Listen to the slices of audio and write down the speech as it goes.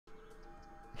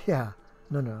Yeah.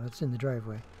 No, it's in the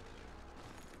driveway.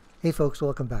 Hey folks,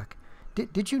 welcome back.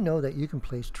 Did you know that you can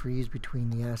place trees between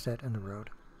the asset and the road?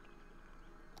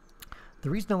 The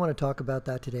reason I want to talk about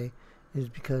that today is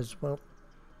because, well,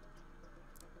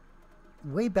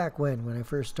 way back when I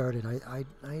first started, I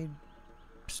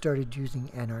started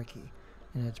using anarchy.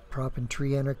 And it's prop and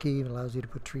tree anarchy. It allows you to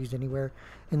put trees anywhere.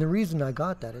 And the reason I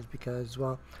got that is because,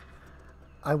 well,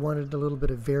 I wanted a little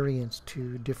bit of variance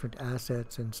to different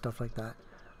assets and stuff like that,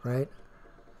 right?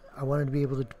 I wanted to be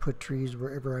able to put trees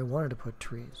wherever I wanted to put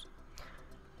trees.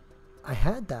 I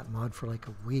had that mod for like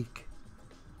a week,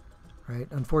 right?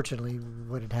 Unfortunately,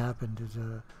 what had happened is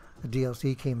a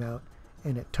DLC came out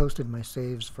and it toasted my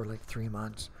saves for like 3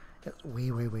 months.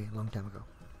 Way, long time ago.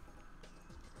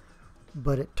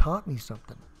 But it taught me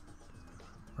something,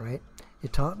 right?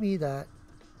 It taught me that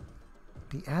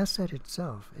the asset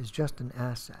itself is just an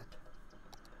asset,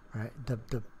 right?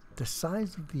 The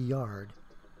size of the yard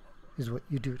is what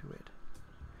you do to it.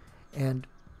 And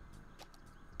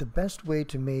the best way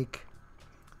to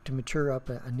mature up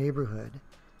a neighborhood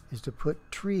is to put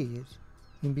trees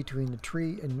in between the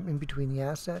tree and in between the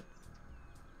asset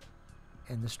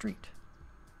and the street.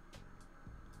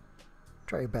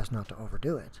 Try your best not to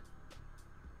overdo it.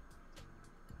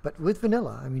 But with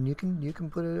vanilla, I mean, you can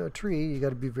put a tree. You got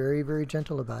to be very, very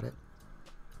gentle about it,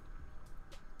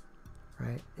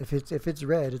 right? If it's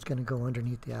red, it's going to go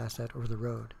underneath the asset or the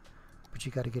road, but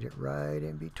you got to get it right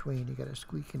in between. You got to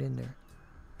squeak it in there.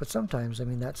 But sometimes, I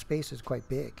mean, that space is quite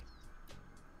big,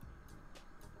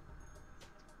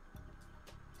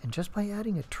 and just by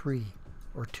adding a tree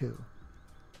or two,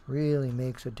 really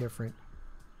makes a difference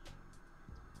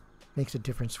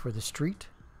for the street,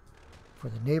 for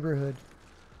the neighborhood,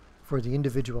 for the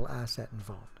individual asset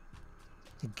involved.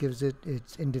 It gives it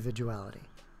its individuality,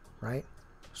 right?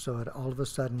 So all of a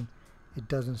sudden, it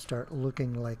doesn't start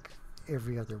looking like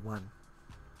every other one.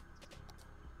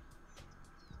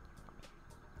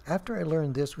 After I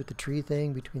learned this with the tree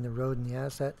thing between the road and the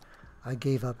asset, I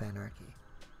gave up anarchy.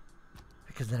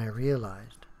 Because then I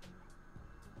realized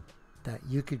that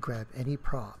you could grab any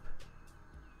prop,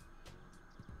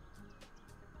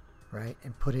 right,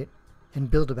 and put it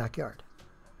and build a backyard.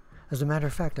 As a matter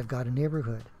of fact, I've got a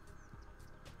neighborhood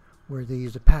where they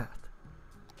use a path.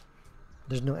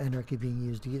 There's no anarchy being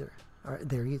used either,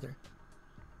 there either.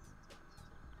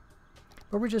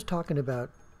 But we're just talking about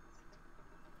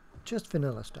just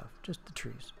vanilla stuff, just the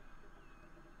trees.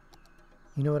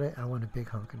 You know what? I want a big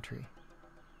honking tree.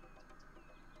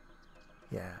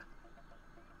 Yeah.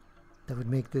 That would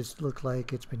make this look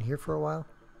like it's been here for a while.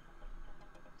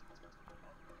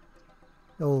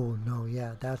 Oh, no,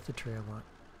 yeah, that's the tree I want.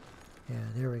 Yeah,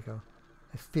 there we go.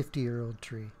 A 50-year-old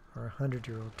tree or a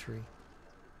 100-year-old tree.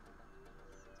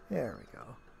 There we go.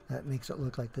 That makes it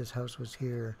look like this house was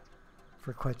here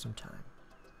for quite some time.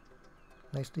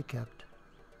 Nicely kept.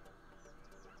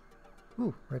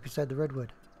 Ooh, right beside the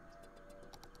redwood.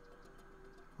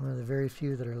 One of the very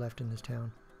few that are left in this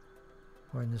town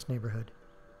or in this neighborhood.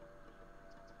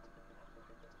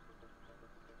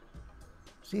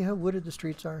 See how wooded the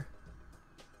streets are?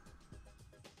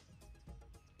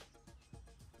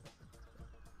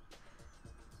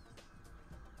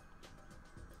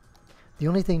 The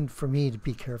only thing for me to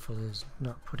be careful is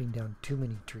not putting down too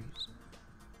many trees,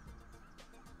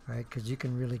 right? Because you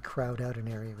can really crowd out an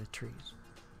area with trees.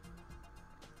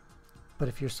 But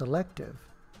if you're selective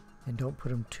and don't put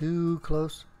them too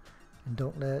close and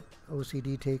don't let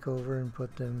OCD take over and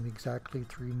put them exactly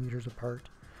 3 meters apart,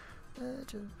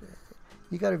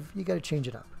 you gotta change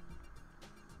it up.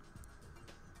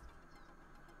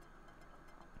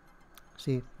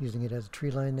 See, using it as a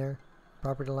tree line there,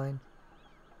 property line.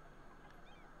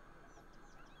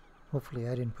 Hopefully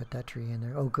I didn't put that tree in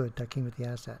there. Oh good, that came with the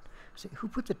asset. See, who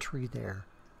put the tree there?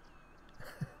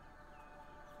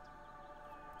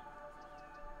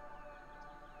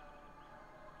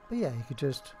 But yeah, you could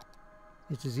just,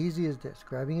 it's as easy as this.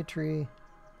 Grabbing a tree.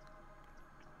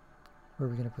 Where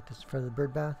are we going to put this? In front of the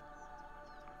bird bath?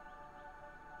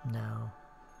 No.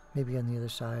 Maybe on the other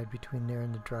side, between there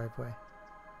and the driveway.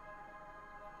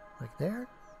 Like there?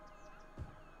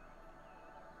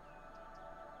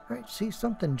 Alright, see,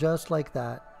 something just like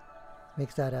that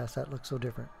makes that asset look so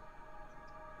different.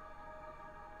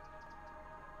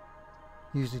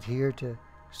 Use it here to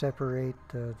separate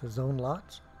the zone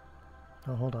lots.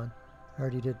 Oh, hold on. I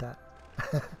already did that.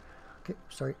 Okay,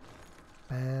 sorry.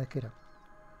 Back it up.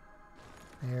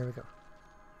 There we go.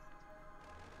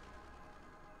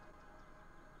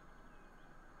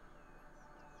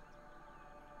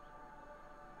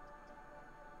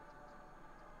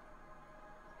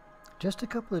 Just a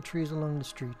couple of trees along the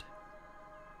street.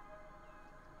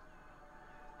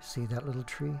 See that little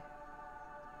tree?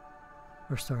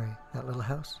 Or sorry, that little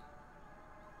house?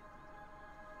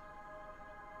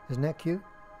 Isn't that cute?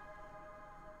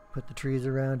 Put the trees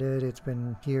around it. It's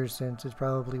been here since it's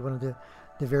probably one of the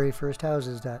very first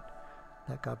houses that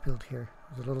got built here.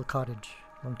 It was a little cottage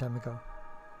a long time ago.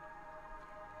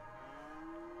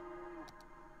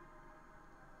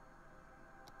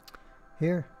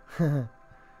 Here. Oh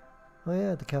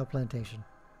yeah, the cow plantation.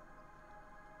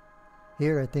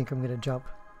 Here I think I'm going to jump.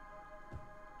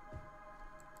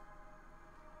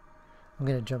 I'm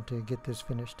going to jump to get this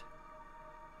finished.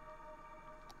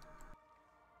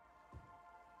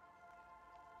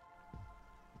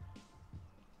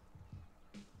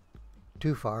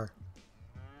 Too far.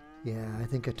 Yeah, I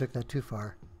think I took that too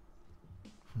far.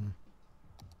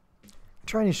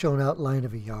 Trying to show an outline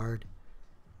of a yard.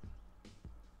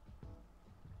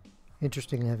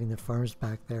 Interesting having the farms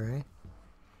back there, eh?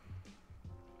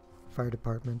 Fire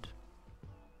department.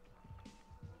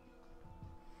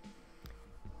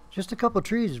 Just a couple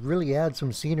trees really add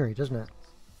some scenery, doesn't it?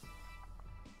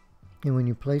 And when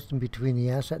you place them between the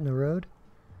asset and the road,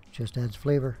 it just adds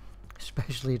flavor,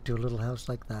 especially to a little house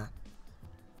like that.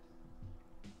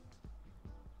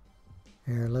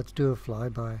 Here, let's do a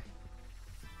flyby.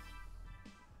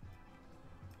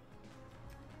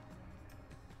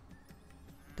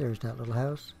 There's that little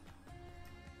house.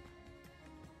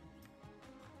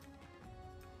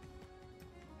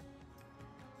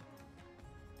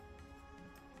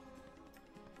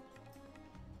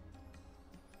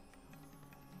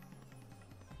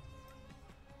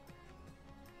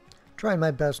 Trying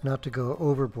my best not to go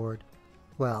overboard.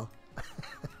 Well,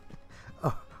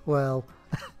 oh, well,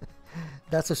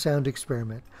 that's a sound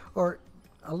experiment. Or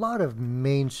a lot of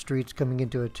main streets coming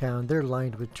into a town, they're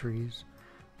lined with trees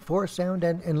for sound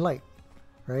and light,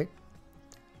 right?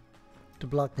 To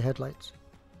block the headlights.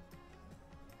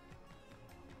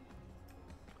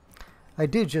 I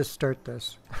did just start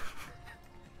this.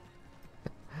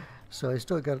 So I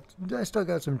still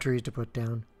got some trees to put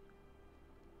down.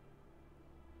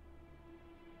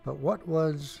 But what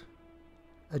was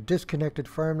a disconnected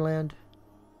farmland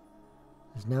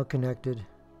is now connected,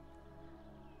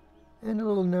 and a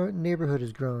little neighborhood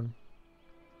has grown.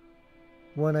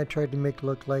 One I tried to make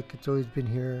look like it's always been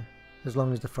here as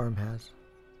long as the farm has.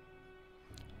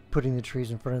 Putting the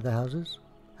trees in front of the houses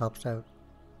helps out.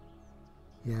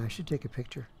 Yeah, I should take a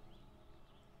picture.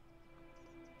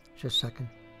 Just a second.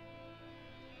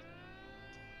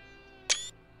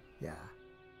 Yeah.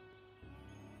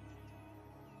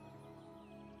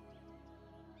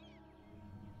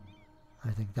 I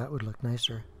think that would look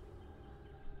nicer.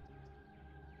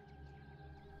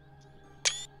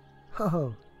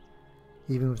 Oh,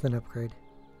 even with an upgrade.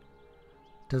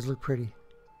 Does look pretty.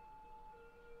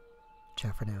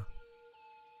 Ciao for now.